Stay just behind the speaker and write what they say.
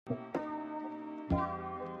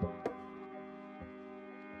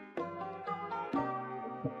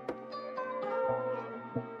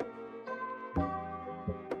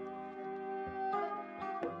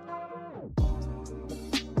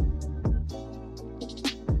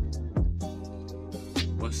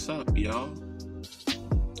What's up, y'all?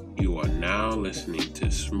 You are now listening to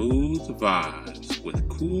Smooth Vibes with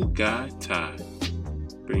Cool Guy Ty,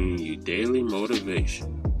 bringing you daily motivation.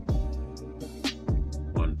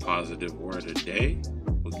 One positive word a day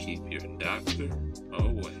will keep your doctor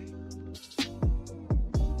away.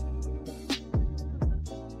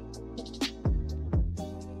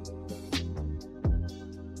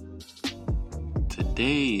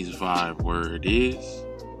 Today's vibe word is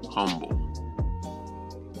humble.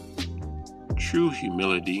 True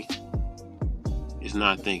humility is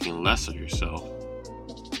not thinking less of yourself.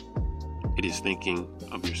 It is thinking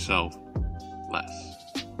of yourself less.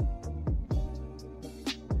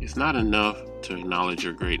 It's not enough to acknowledge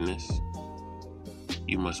your greatness.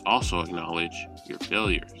 You must also acknowledge your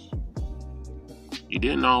failures. You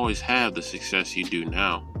didn't always have the success you do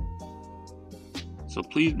now. So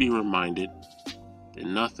please be reminded that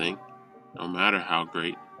nothing, no matter how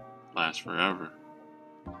great, lasts forever.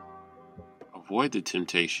 Avoid the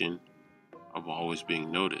temptation of always being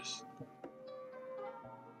noticed.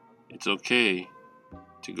 It's okay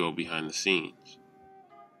to go behind the scenes.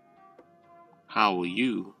 How will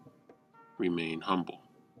you remain humble?